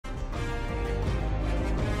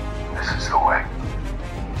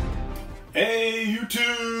Hey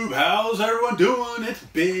YouTube, how's everyone doing? It's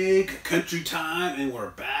big country time and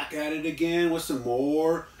we're back at it again with some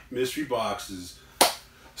more mystery boxes.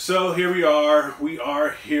 So here we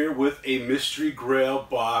are here with a mystery Grail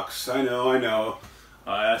box. I know.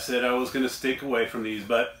 I said I was going to stick away from these,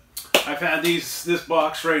 but I've had this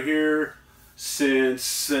box right here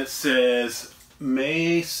since it says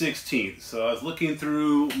May 16th. So I was looking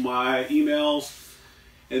through my emails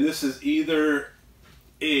and this is either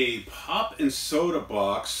a pop and soda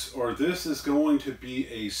box, or this is going to be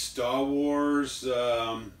a Star Wars,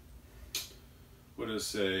 what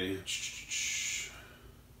does it say?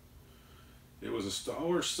 It was a Star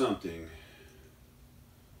Wars something.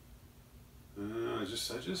 I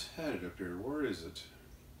just had it up here. Where is it?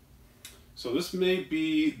 So this may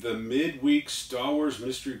be the midweek Star Wars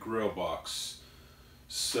Mystery Grail box.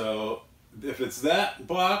 So if it's that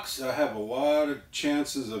box, I have a lot of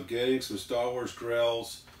chances of getting some Star Wars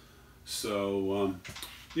Grails. So,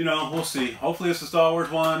 you know, we'll see. Hopefully it's a Star Wars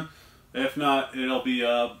one. If not, it'll be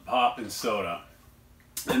a pop and soda.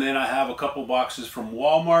 And then I have a couple boxes from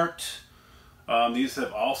Walmart. These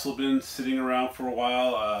have also been sitting around for a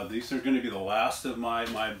while. These are going to be the last of my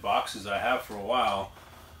boxes I have for a while.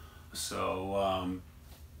 So,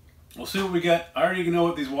 we'll see what we get. I already know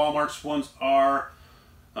what these Walmart ones are.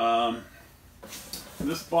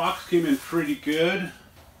 This box came in pretty good,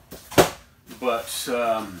 but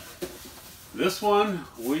this one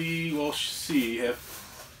we will see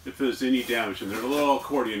if there's any damage. And there's a little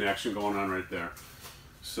accordion action going on right there.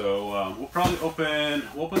 So we'll probably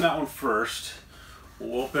open that one first.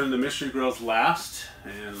 We'll open the mystery Grails last,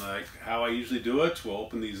 and like how I usually do it, we'll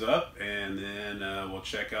open these up and then we'll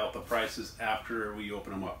check out the prices after we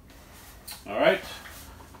open them up. All right.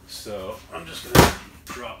 So I'm just gonna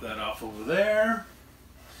drop that off over there.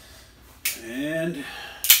 And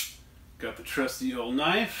got the trusty old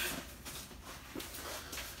knife.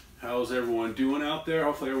 How's everyone doing out there?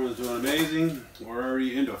 Hopefully everyone's doing amazing. We're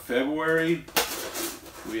already into February.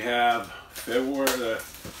 We have February, the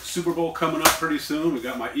Super Bowl coming up pretty soon. We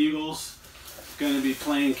got my Eagles going to be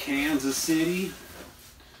playing Kansas City.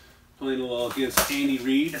 Playing a little against Andy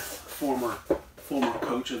Reid, former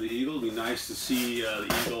coach of the Eagles. It'd be nice to see the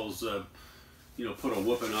Eagles you know, put a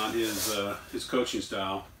whooping on his coaching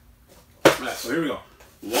style. Alright, so here we go.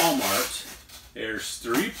 Walmart. There's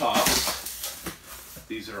 3 pops.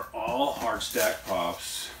 These are all hard stack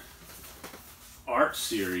pops. Art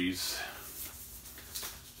series.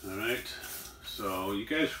 Alright, so you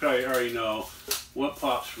guys probably already know what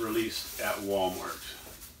pops released at Walmart.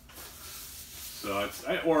 So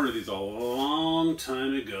I ordered these a long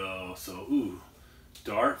time ago. So, ooh,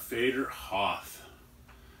 Darth Vader Hoth.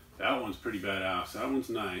 That one's pretty badass. That one's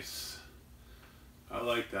nice. I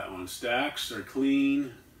like that one. Stacks are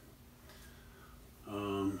clean.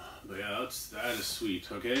 But yeah, that is sweet.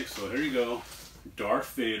 Okay, so here you go.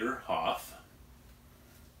 Darth Vader Hoth.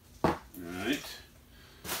 Alright.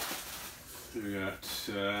 We got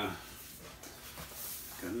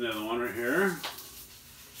another one right here.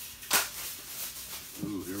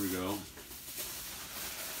 Ooh, here we go.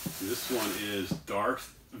 This one is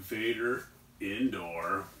Darth Vader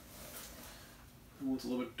Indoor. That one's a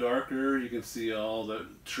little bit darker. You can see all the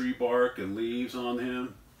tree bark and leaves on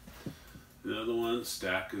him. The other one,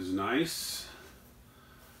 stack is nice.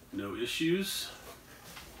 No issues.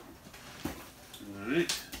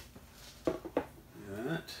 Alright.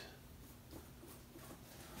 That.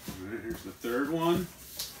 Alright, here's the third one.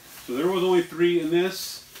 So there was only 3 in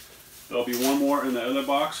this. There'll be one more in the other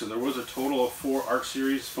box. So there was a total of 4 art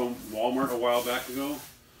series from Walmart a while back ago.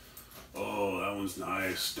 Oh, that one's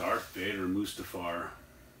nice. Darth Vader Mustafar.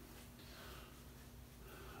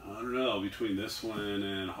 I don't know, between this one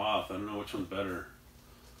and Hoth, I don't know which one's better.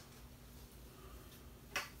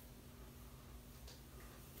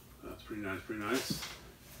 That's pretty nice, pretty nice.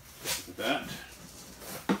 Look at that.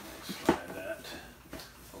 Slide that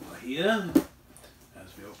over here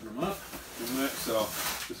as we open them up.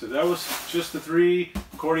 So that was just the 3.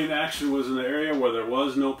 Accordion action was in the area where there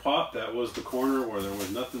was no pop. That was the corner where there was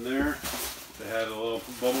nothing there. They had a little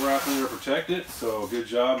bubble wrap in there to protect it. So good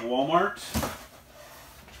job, Walmart.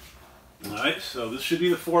 Alright, so this should be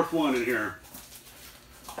the 4th one in here.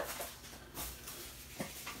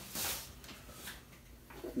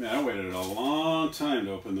 Man, I waited a long time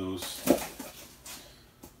to open those.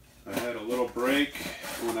 I had a little break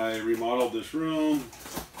when I remodeled this room,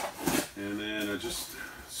 and then I just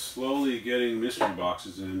slowly getting mystery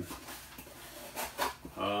boxes in.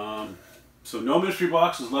 So no mystery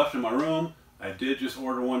boxes left in my room. I did just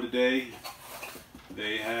order one today.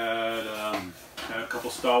 They had a couple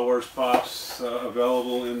Star Wars pops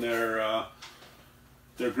available in their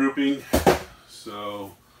their grouping.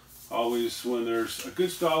 So always when there's a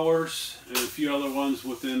good Star Wars and a few other ones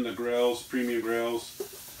within the Grails, premium Grails,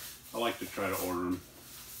 I like to try to order them.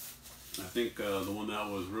 I think the one that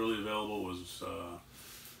was really available was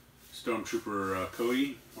Stormtrooper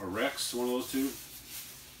Cody or Rex, one of those two.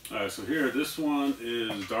 Alright, so here, this one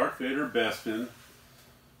is Darth Vader Bespin.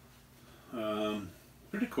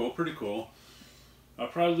 Pretty cool, pretty cool. I'll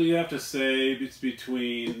probably have to say it's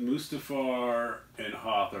between Mustafar and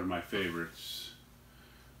Hoth are my favorites.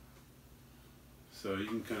 So you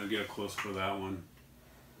can kind of get a close-up of that one.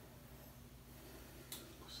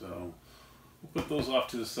 So we'll put those off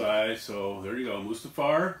to the side. So there you go,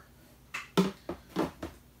 Mustafar.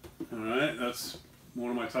 Alright, that's one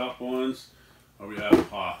of my top ones. Or we have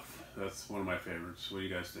Hoth. That's one of my favorites. What do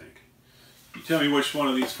you guys think? You tell me which one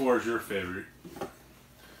of these four is your favorite.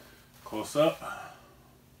 Close up.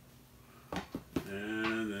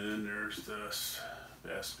 And then there's this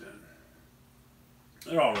Bespin.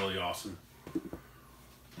 They're all really awesome.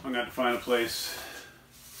 I'm going to have to find a place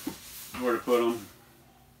where to put them.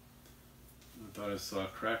 I thought I saw a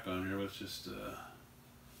crack on here with just a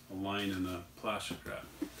line in the plastic wrap.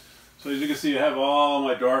 So as you can see, I have all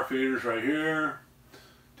my Darth Vaders right here.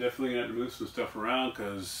 Definitely going to have to move some stuff around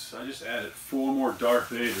because I just added 4 more Darth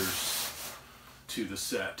Vaders to the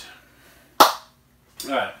set.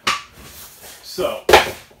 Alright, so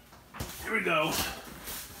here we go.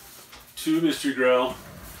 2 Mystery Grail.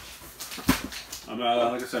 I'm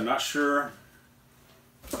like I said, I'm not sure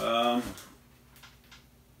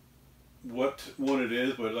what one it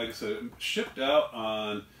is, but like I said, it shipped out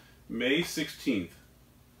on May 16th.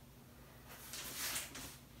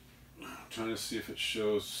 I'm trying to see if it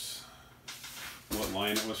shows what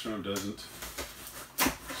line it was from. It doesn't.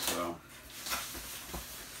 So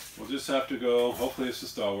we'll just have to go. Hopefully it's the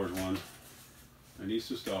Star Wars one. I need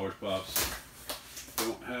some Star Wars pops.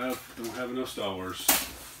 Don't have enough Star Wars.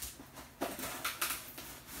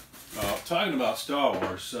 Talking about Star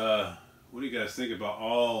Wars, what do you guys think about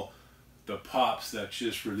all the pops that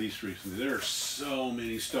just released recently? There are so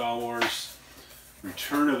many Star Wars.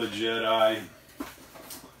 Return of the Jedi.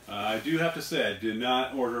 I do have to say I did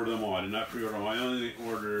not order them all. I did not pre-order them. I only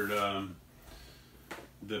ordered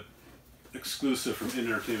the exclusive from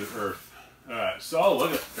Entertainment Earth. Alright, so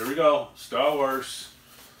look at, here we go. Star Wars.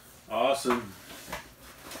 Awesome.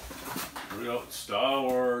 Here we go. Star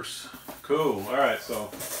Wars. Cool. Alright, so,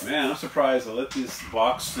 man, I'm surprised I let this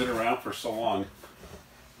box sit around for so long.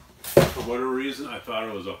 For whatever reason, I thought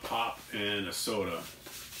it was a pop and a soda.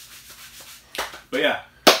 But yeah,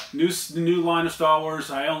 new line of Star Wars.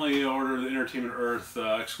 I only ordered the Entertainment Earth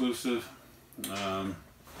exclusive.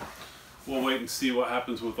 We'll wait and see what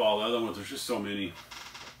happens with all the other ones. There's just so many.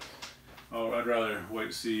 Oh, I'd rather wait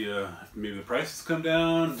and see if maybe the prices come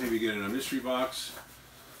down, maybe get in a mystery box.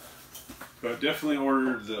 But definitely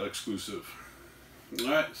ordered the exclusive.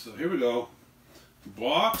 Alright, so here we go.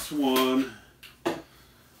 Box 1.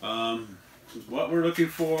 What we're looking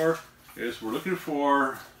for is we're looking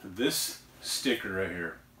for this sticker right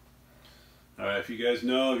here. Alright, if you guys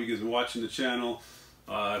know, if you guys have been watching the channel,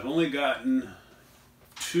 I've only gotten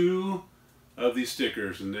 2 of these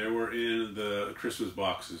stickers and they were in the Christmas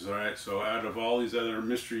boxes. Alright, so out of all these other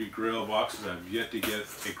mystery Grail boxes, I've yet to get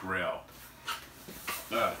a Grail.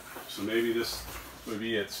 Alright, so maybe this would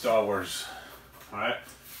be it. Star Wars. Alright,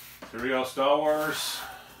 here we go. Star Wars.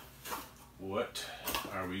 What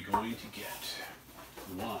are we going to get?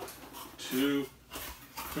 1, 2,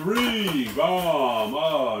 3. Bomb.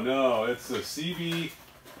 Oh no, it's a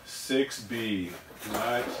CB6B.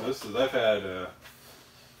 Alright, so this is, I've had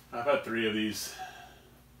 3 of these.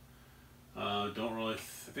 Don't really, I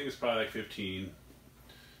think it's probably like 15.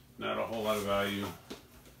 Not a whole lot of value.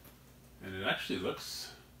 And it actually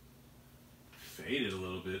looks faded a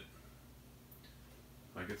little bit.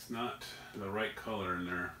 Like it's not the right color in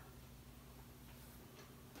there.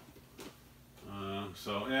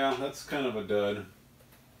 So yeah, that's kind of a dud.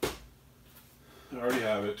 I already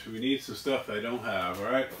have it. We need some stuff that I don't have,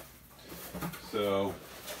 alright? So,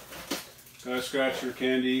 gotta scratch your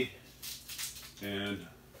candy. And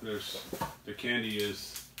there's, the candy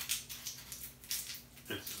is,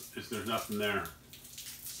 there's nothing there.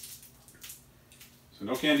 So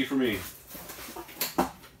no candy for me.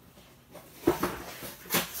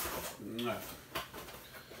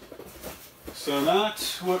 So not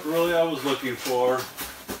what really I was looking for.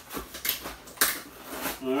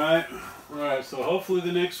 Alright, so hopefully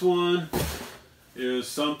the next one is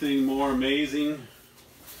something more amazing.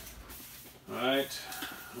 Alright,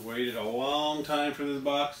 I waited a long time for this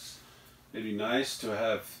box. It'd be nice to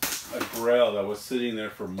have a Grail that was sitting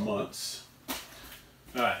there for months.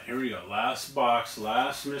 Alright, here we go. Last box,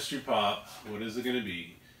 last mystery pop. What is it going to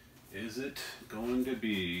be? Is it going to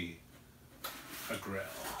be a Grail?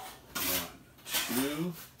 1,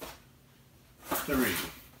 2, 3.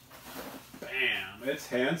 Bam! It's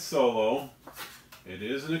Han Solo. It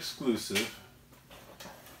is an exclusive.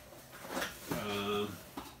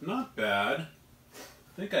 Not bad. I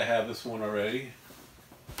think I have this one already.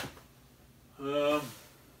 Yeah,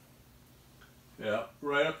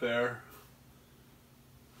 right up there.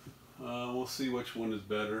 We'll see which one is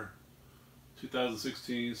better.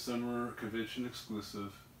 2016 Summer Convention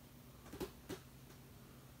exclusive.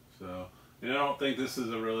 So, and I don't think this is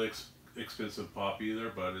a really expensive pop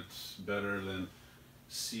either, but it's better than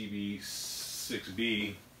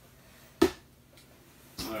CB6B.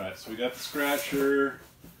 Alright, so we got the scratcher,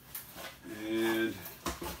 and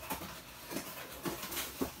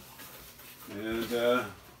there's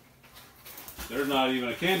not even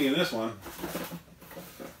a candy in this one.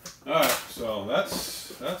 Alright, so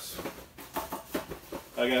that's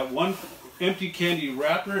I got one empty candy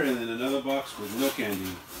wrapper and then another box with no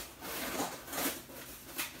candy.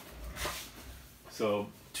 So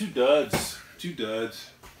two duds.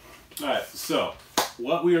 Alright, so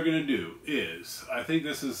what we are going to do is, I think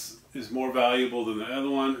this is more valuable than the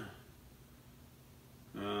other one.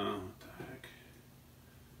 What the heck?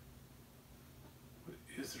 What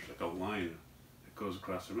is, there's like a line that goes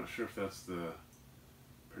across. I'm not sure if that's the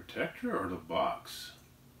protector or the box.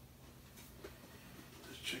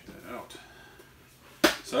 Let's check that out.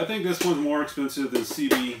 So I think this one's more expensive than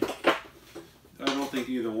CB. I don't think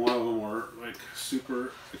either one of them are like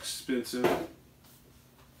super expensive.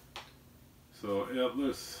 So yeah,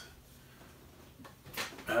 this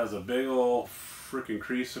has a big old freaking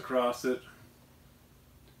crease across it.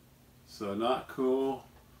 So not cool.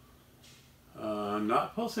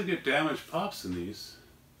 Not supposed to get damaged pops in these.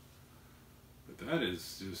 But that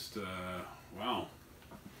is just, wow.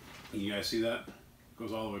 You guys see that?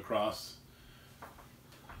 Goes all the way across.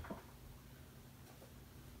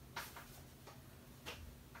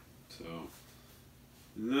 So,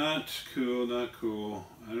 not cool, not cool.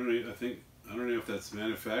 I don't know if that's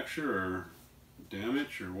manufacture or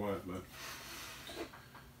damage or what, but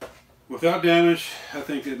without damage, I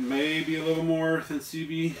think it may be a little more than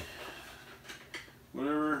CB,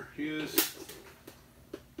 whatever he is.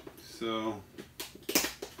 So,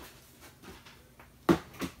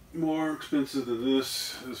 more expensive than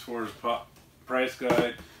this as far as price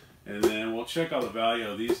guide, and then we'll check out the value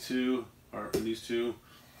of these two, or these two.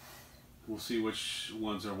 We'll see which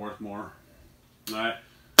ones are worth more. Alright,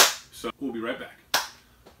 so we'll be right back.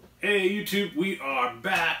 Hey YouTube, we are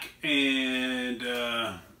back, and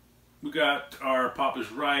we got our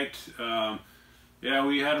poppers right. Yeah,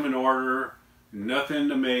 we had them in order,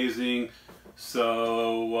 nothing amazing.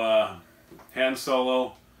 So Han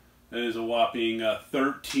Solo is a whopping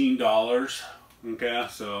 $13. Okay,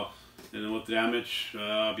 so, and then with damage,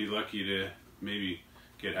 I'll be lucky to maybe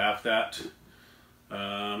get half that.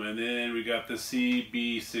 And then we got the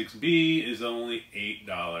CB6B is only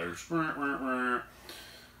 $8.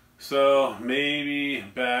 So maybe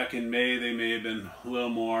back in May they may have been a little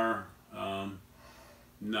more,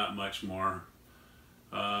 not much more.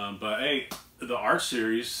 But hey, the art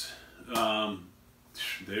series,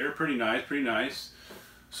 they're pretty nice.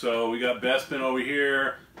 So we got Bespin over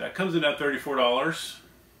here. That comes in at $34.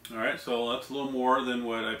 Alright, so that's a little more than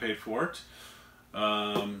what I paid for it.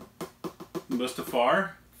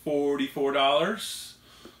 Mustafar, $44.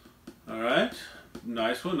 Alright,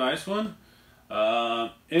 nice one.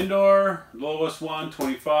 Indoor, lowest one,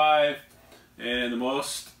 $25. And the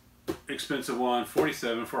most expensive one,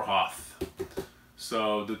 $47 for Hoth.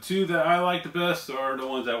 So the two that I like the best are the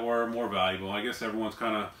ones that were more valuable. I guess everyone's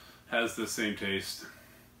kind of has the same taste.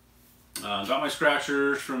 Got my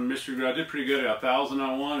scratchers from Mystery Grail. I did pretty good. I got 1,000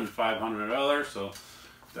 on one and 500 on the other, so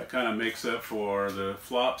that kind of makes up for the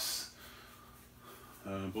flops.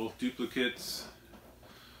 Both duplicates,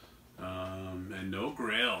 and no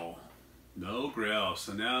Grail.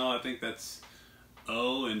 So now I think that's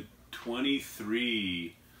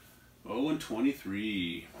 0-23.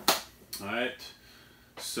 0-23. Alright,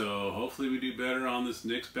 so hopefully we do better on this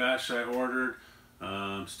next batch I ordered.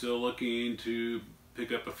 Still looking to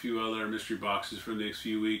pick up a few other mystery boxes for the next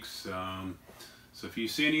few weeks. So if you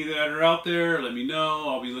see any that are out there, let me know.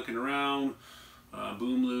 I'll be looking around.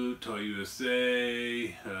 Boom Loot, Toy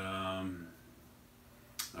USA, I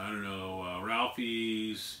don't know,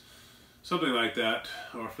 Ralphie's, something like that.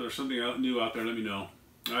 Or if there's something new out there, let me know.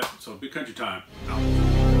 Alright, so Big Country time. Out.